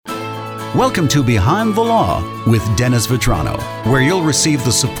Welcome to Behind the Law with Dennis Vetrano, where you'll receive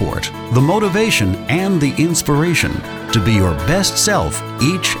the support, the motivation, and the inspiration to be your best self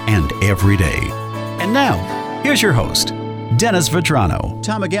each and every day. And now, here's your host, Dennis Vetrano.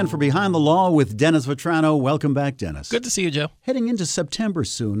 Time again for Behind the Law with Dennis Vetrano. Welcome back, Dennis. Good to see you, Joe. Heading into September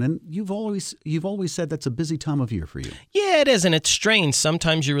soon, and you've always said that's a busy time of year for you. Yeah, it is, and it's strange.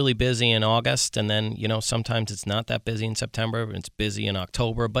 Sometimes you're really busy in August, and then, sometimes it's not that busy in September. It's busy in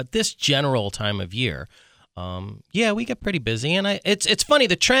October. But this general time of year, we get pretty busy. And it's funny,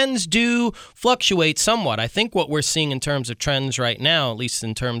 the trends do fluctuate somewhat. I think what we're seeing in terms of trends right now, at least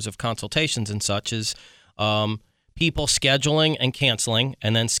in terms of consultations and such, is people scheduling and canceling,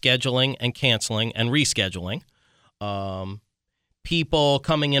 and then scheduling and canceling and rescheduling. People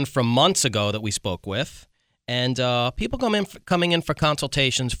coming in from months ago that we spoke with, and people coming in for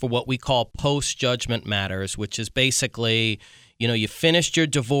consultations for what we call post-judgment matters, which is basically, you finished your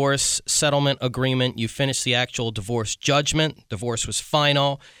divorce settlement agreement, you finished the actual divorce judgment, divorce was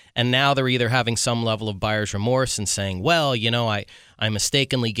final, and now they're either having some level of buyer's remorse and saying, well, I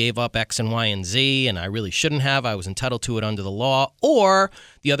mistakenly gave up X and Y and Z, and I really shouldn't have. I was entitled to it under the law. Or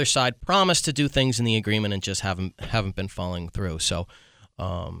the other side promised to do things in the agreement and just haven't been following through. So,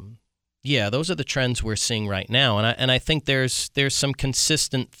 those are the trends we're seeing right now. And I think there's some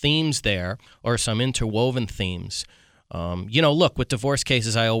consistent themes there, or some interwoven themes. Look, with divorce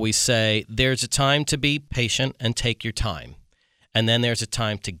cases, I always say there's a time to be patient and take your time. And then there's a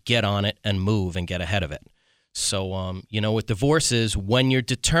time to get on it and move and get ahead of it. So, with divorces, when you're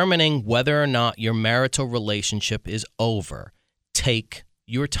determining whether or not your marital relationship is over, take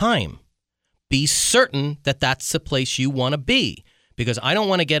your time. Be certain that that's the place you want to be, because I don't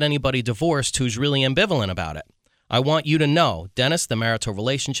want to get anybody divorced who's really ambivalent about it. I want you to know, Dennis, the marital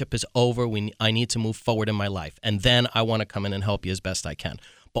relationship is over. I need to move forward in my life. And then I want to come in and help you as best I can.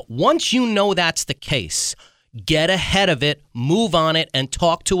 But once you know that's the case, get ahead of it, move on it, and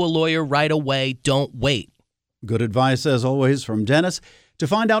talk to a lawyer right away. Don't wait. Good advice, as always, from Dennis. To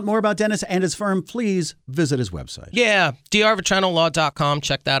find out more about Dennis and his firm, please visit his website. Yeah, drvetranolaw.com.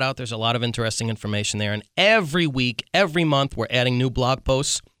 Check that out. There's a lot of interesting information there. And every week, every month, we're adding new blog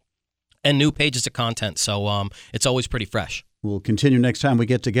posts and new pages of content. So it's always pretty fresh. We'll continue next time we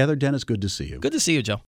get together. Dennis, good to see you. Good to see you, Joe.